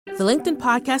The LinkedIn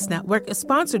Podcast Network is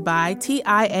sponsored by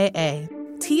TIAA.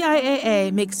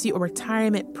 TIAA makes you a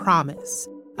retirement promise,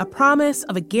 a promise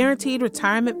of a guaranteed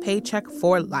retirement paycheck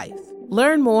for life.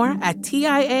 Learn more at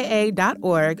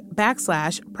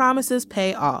TIAA.org/promises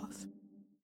pay off.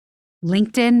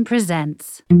 LinkedIn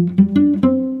presents.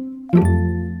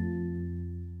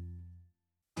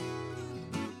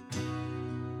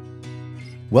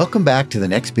 Welcome back to the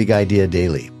Next Big Idea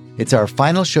Daily. It's our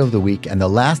final show of the week and the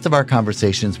last of our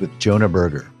conversations with Jonah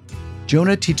Berger.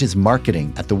 Jonah teaches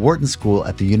marketing at the Wharton School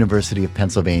at the University of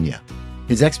Pennsylvania.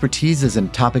 His expertise is in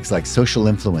topics like social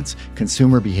influence,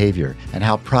 consumer behavior, and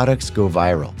how products go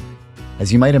viral.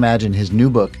 As you might imagine, his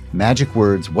new book, Magic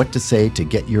Words, What to Say to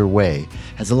Get Your Way,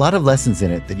 has a lot of lessons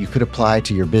in it that you could apply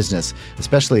to your business,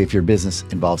 especially if your business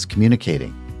involves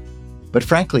communicating. But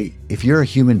frankly, if you're a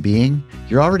human being,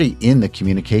 you're already in the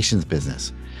communications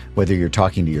business, whether you're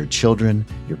talking to your children,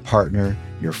 your partner,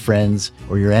 your friends,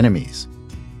 or your enemies.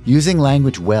 Using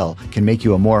language well can make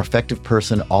you a more effective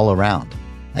person all around.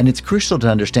 And it's crucial to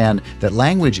understand that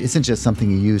language isn't just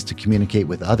something you use to communicate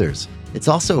with others. It's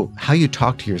also how you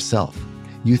talk to yourself.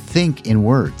 You think in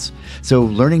words. So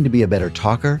learning to be a better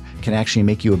talker can actually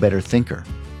make you a better thinker.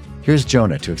 Here's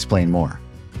Jonah to explain more.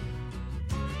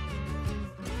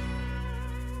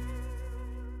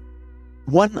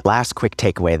 One last quick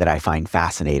takeaway that I find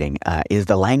fascinating is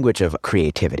the language of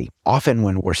creativity. Often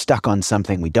when we're stuck on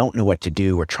something, we don't know what to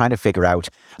do, we're trying to figure out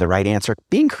the right answer.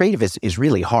 Being creative is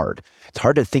really hard. It's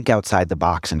hard to think outside the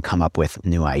box and come up with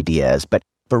new ideas. But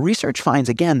research finds,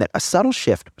 again, that a subtle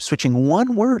shift, switching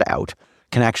one word out,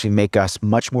 can actually make us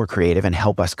much more creative and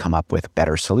help us come up with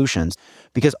better solutions.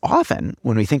 Because often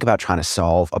when we think about trying to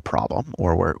solve a problem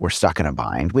or we're stuck in a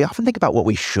bind, we often think about what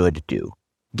we should do.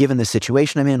 Given the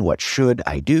situation I'm in, what should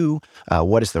I do?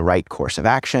 What is the right course of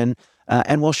action?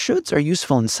 And while shoulds are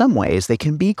useful in some ways, they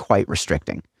can be quite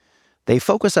restricting. They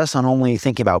focus us on only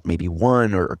thinking about maybe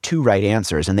one or two right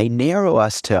answers, and they narrow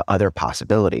us to other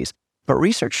possibilities. But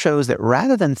research shows that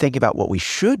rather than think about what we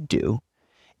should do,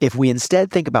 if we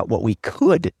instead think about what we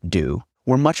could do,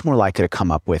 we're much more likely to come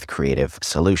up with creative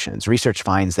solutions. Research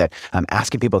finds that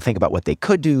asking people to think about what they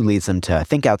could do leads them to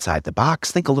think outside the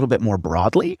box, think a little bit more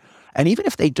broadly. And even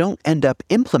if they don't end up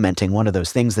implementing one of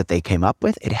those things that they came up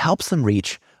with, it helps them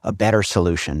reach a better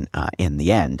solution in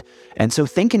the end. And so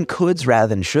think in coulds rather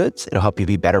than shoulds. It'll help you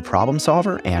be a better problem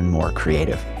solver and more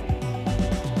creative.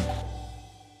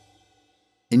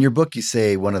 In your book, you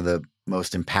say one of the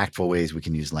most impactful ways we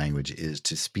can use language is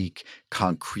to speak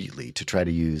concretely, to try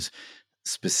to use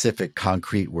specific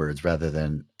concrete words rather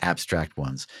than abstract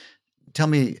ones. Tell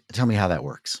me how that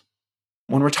works.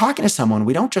 When we're talking to someone,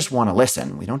 we don't just want to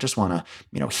listen. We don't just want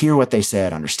to, hear what they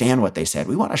said, understand what they said.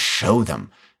 We want to show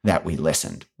them that we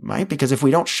listened, right? Because if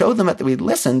we don't show them that we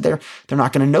listened, they're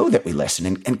not going to know that we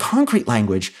listened. And concrete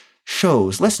language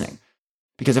shows listening.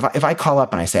 Because if I call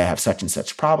up and I say I have such and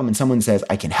such problem and someone says,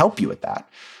 I can help you with that,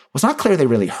 well, it's not clear they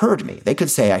really heard me. They could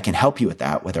say, I can help you with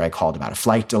that, whether I called about a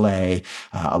flight delay,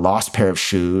 a lost pair of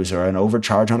shoes, or an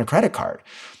overcharge on a credit card.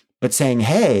 But saying,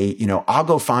 hey, I'll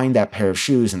go find that pair of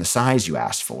shoes in the size you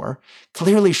asked for,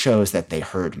 clearly shows that they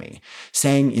heard me.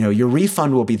 Saying, your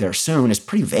refund will be there soon is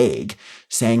pretty vague.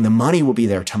 Saying the money will be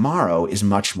there tomorrow is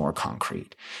much more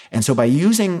concrete. And so by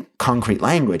using concrete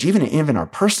language, even in our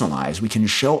personal lives, we can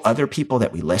show other people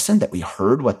that we listened, that we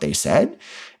heard what they said,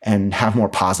 and have more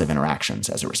positive interactions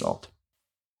as a result.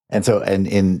 And so, and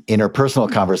in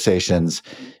interpersonal conversations,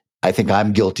 I think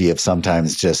I'm guilty of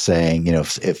sometimes just saying,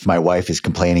 if my wife is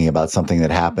complaining about something that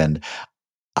happened,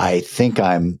 I think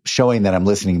I'm showing that I'm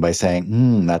listening by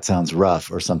saying, that sounds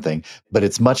rough or something. But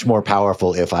it's much more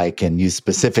powerful if I can use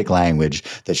specific language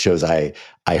that shows I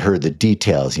heard the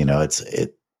details.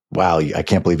 Wow, I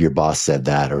can't believe your boss said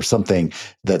that, or something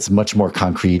that's much more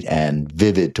concrete and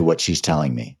vivid to what she's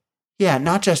telling me. Yeah,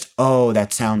 not just, oh,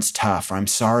 that sounds tough, or I'm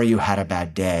sorry you had a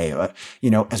bad day.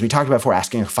 As we talked about before,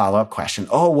 asking a follow-up question,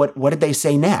 oh, what did they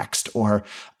say next? Or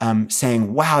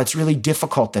saying, wow, it's really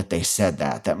difficult that they said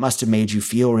that. That must have made you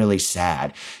feel really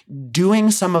sad.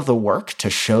 Doing some of the work to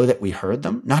show that we heard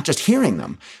them, not just hearing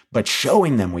them, but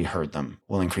showing them we heard them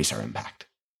will increase our impact.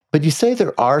 But you say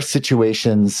there are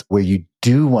situations where you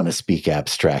do want to speak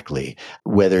abstractly,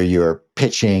 whether you're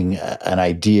pitching an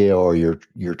idea or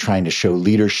you're trying to show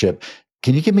leadership.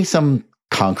 Can you give me some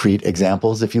concrete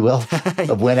examples, if you will,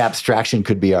 of when abstraction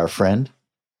could be our friend?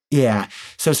 Yeah.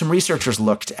 So some researchers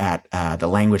looked at the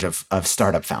language of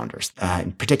startup founders,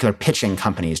 in particular pitching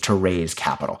companies to raise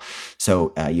capital.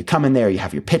 So you come in there, you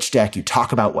have your pitch deck, you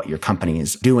talk about what your company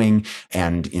is doing,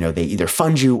 and they either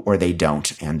fund you or they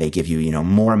don't, and they give you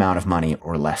more amount of money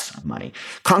or less money.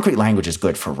 Concrete language is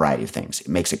good for a variety of things. It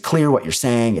makes it clear what you're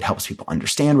saying. It helps people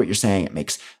understand what you're saying. It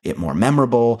makes it more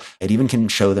memorable. It even can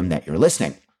show them that you're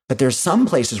listening. But there's some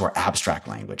places where abstract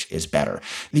language is better.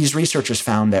 These researchers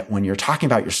found that when you're talking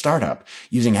about your startup,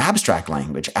 using abstract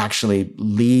language actually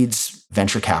leads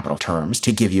venture capital firms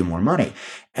to give you more money.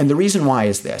 And the reason why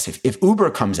is this. If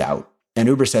Uber comes out and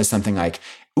Uber says something like,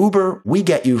 Uber, we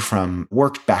get you from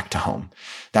work back to home.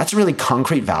 That's a really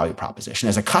concrete value proposition.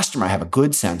 As a customer, I have a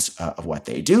good sense of what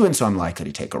they do, and so I'm likely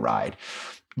to take a ride.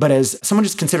 But as someone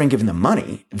who's considering giving them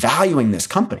money, valuing this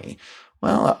company,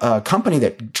 well, a company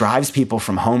that drives people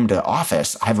from home to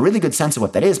office, I have a really good sense of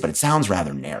what that is, but it sounds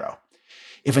rather narrow.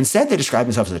 If instead they describe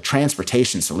themselves as a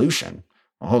transportation solution,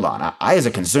 well, hold on. I, as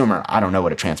a consumer, I don't know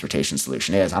what a transportation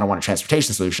solution is. I don't want a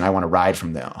transportation solution. I want to ride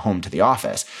from the home to the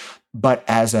office. But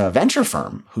as a venture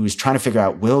firm who's trying to figure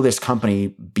out, will this company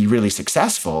be really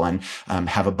successful and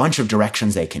have a bunch of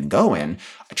directions they can go in,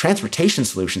 a transportation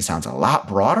solution sounds a lot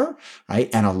broader, right?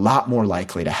 And a lot more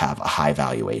likely to have a high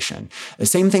valuation. The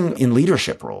same thing in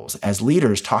leadership roles. As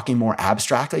leaders, talking more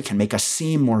abstractly can make us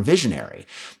seem more visionary.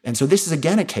 And so this is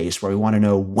again a case where we want to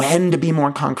know when to be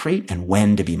more concrete and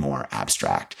when to be more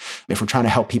abstract. If we're trying to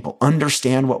help people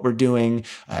understand what we're doing,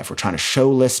 if we're trying to show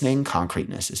listening,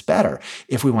 concreteness is better.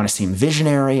 If we want to seem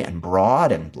visionary and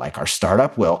broad and like our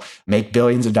startup will make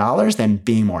billions of dollars, then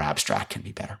being more abstract can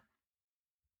be better.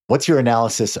 What's your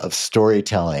analysis of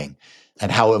storytelling and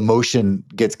how emotion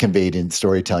gets conveyed in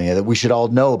storytelling that we should all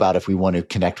know about if we want to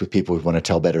connect with people, we want to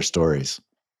tell better stories?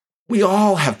 We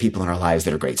all have people in our lives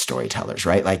that are great storytellers,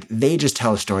 right? Like they just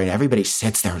tell a story and everybody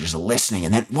sits there just listening.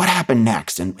 And then what happened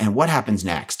next? And what happens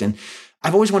next? And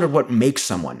I've always wondered what makes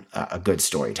someone a good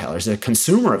storyteller. As a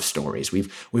consumer of stories,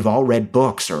 we've all read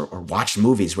books or watched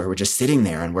movies where we're just sitting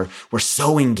there and we're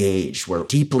so engaged, we're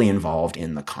deeply involved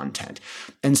in the content.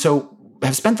 And so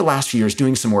I've spent the last few years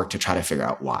doing some work to try to figure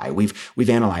out why. We've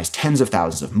analyzed tens of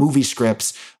thousands of movie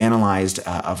scripts, analyzed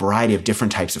a variety of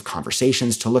different types of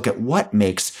conversations to look at what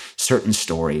makes certain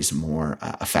stories more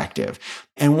effective.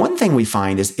 And one thing we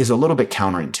find is a little bit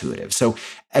counterintuitive. So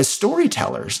as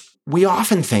storytellers, we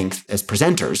often think, as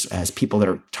presenters, as people that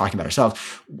are talking about ourselves,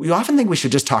 we often think we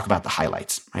should just talk about the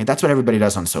highlights, right? That's what everybody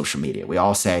does on social media. We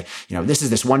all say, this is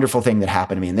this wonderful thing that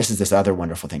happened to me, and this is this other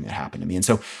wonderful thing that happened to me. And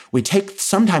so we take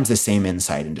sometimes the same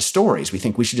insight into stories. We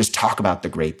think we should just talk about the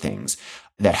great things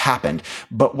that happened.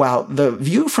 But while the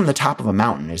view from the top of a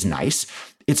mountain is nice,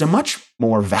 it's a much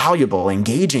more valuable,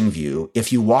 engaging view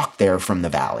if you walk there from the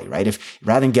valley, right? If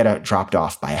rather than get dropped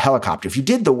off by a helicopter, if you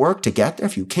did the work to get there,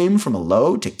 if you came from a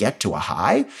low to get to a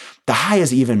high, the high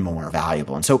is even more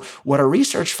valuable. And so what our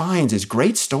research finds is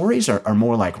great stories are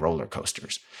more like roller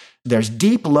coasters. There's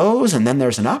deep lows, and then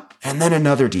there's an up, and then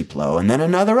another deep low, and then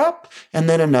another up, and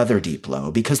then another deep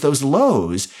low, because those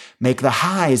lows make the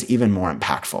highs even more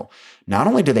impactful. Not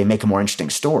only do they make a more interesting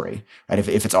story, right? If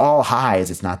it's all highs,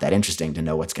 it's not that interesting to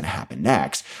know what's going to happen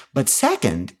next. But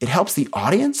second, it helps the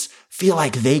audience feel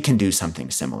like they can do something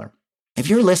similar. If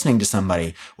you're listening to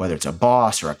somebody, whether it's a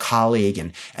boss or a colleague,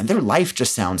 and their life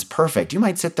just sounds perfect, you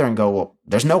might sit there and go, well,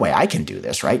 there's no way I can do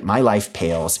this, right? My life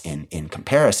pales in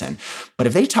comparison. But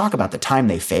if they talk about the time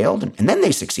they failed and then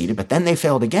they succeeded, but then they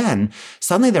failed again,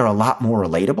 suddenly they're a lot more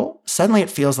relatable. Suddenly it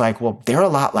feels like, well, they're a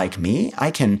lot like me.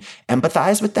 I can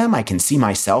empathize with them. I can see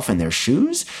myself in their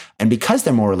shoes. And because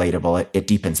they're more relatable, it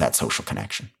deepens that social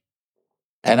connection.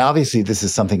 And obviously, this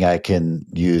is something I can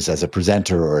use as a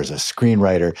presenter or as a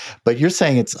screenwriter, but you're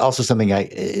saying it's also something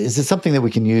is it something that we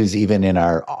can use even in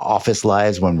our office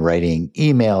lives when writing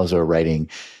emails or writing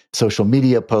social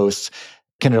media posts?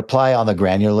 Can it apply on the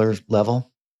granular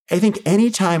level? I think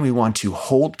anytime we want to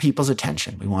hold people's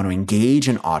attention, we want to engage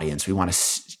an audience, we want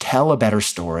to tell a better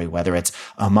story, whether it's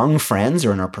among friends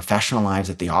or in our professional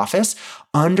lives at the office,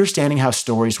 understanding how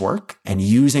stories work and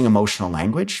using emotional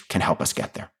language can help us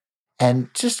get there.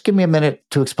 And just give me a minute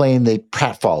to explain the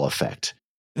pratfall effect.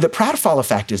 The pratfall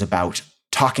effect is about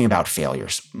talking about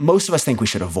failures. Most of us think we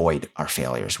should avoid our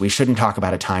failures. We shouldn't talk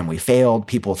about a time we failed.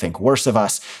 People think worse of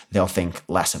us. They'll think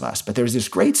less of us. But there's this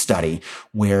great study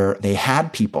where they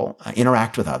had people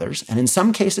interact with others. And in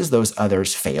some cases, those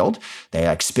others failed.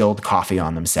 They spilled coffee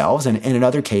on themselves. And in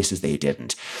other cases, they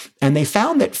didn't. And they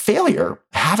found that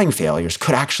having failures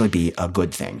could actually be a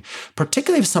good thing,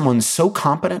 particularly if someone's so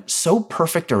competent, so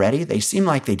perfect already, they seem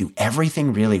like they do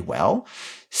everything really well.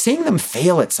 seeing them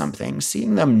fail at something,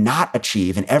 seeing them not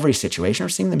achieve in every situation, or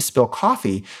seeing them spill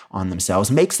coffee on themselves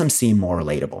makes them seem more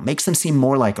relatable, makes them seem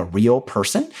more like a real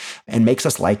person, and makes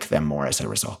us like them more as a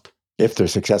result. If they're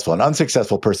successful. An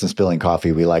unsuccessful person spilling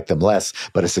coffee, we like them less,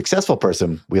 but a successful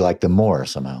person, we like them more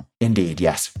somehow. Indeed,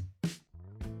 yes.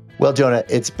 Well, Jonah,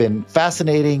 it's been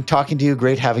fascinating talking to you.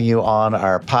 Great having you on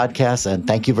our podcast. And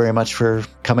thank you very much for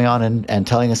coming on and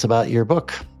telling us about your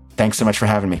book. Thanks so much for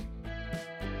having me.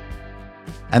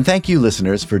 And thank you,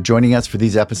 listeners, for joining us for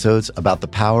these episodes about the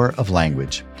power of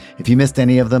language. If you missed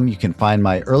any of them, you can find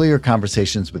my earlier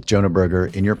conversations with Jonah Berger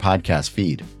in your podcast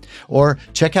feed. Or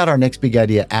check out our Next Big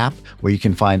Idea app, where you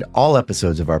can find all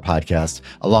episodes of our podcast,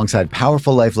 alongside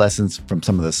powerful life lessons from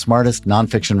some of the smartest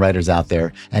nonfiction writers out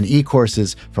there, and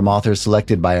e-courses from authors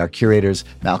selected by our curators,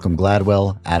 Malcolm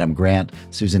Gladwell, Adam Grant,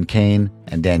 Susan Cain,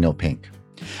 and Daniel Pink.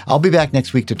 I'll be back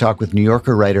next week to talk with New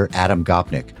Yorker writer Adam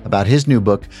Gopnik about his new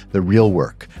book, The Real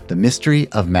Work, The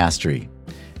Mystery of Mastery.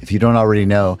 If you don't already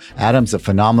know, Adam's a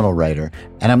phenomenal writer,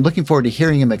 and I'm looking forward to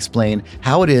hearing him explain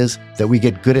how it is that we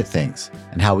get good at things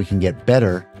and how we can get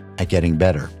better at getting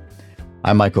better.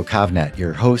 I'm Michael Kovnat,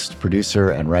 your host, producer,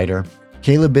 and writer.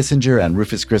 Caleb Bissinger and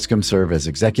Rufus Griscom serve as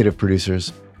executive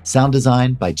producers. Sound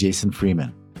design by Jason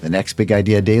Freeman. The Next Big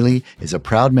Idea Daily is a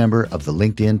proud member of the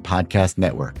LinkedIn Podcast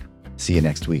Network. See you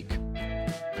next week.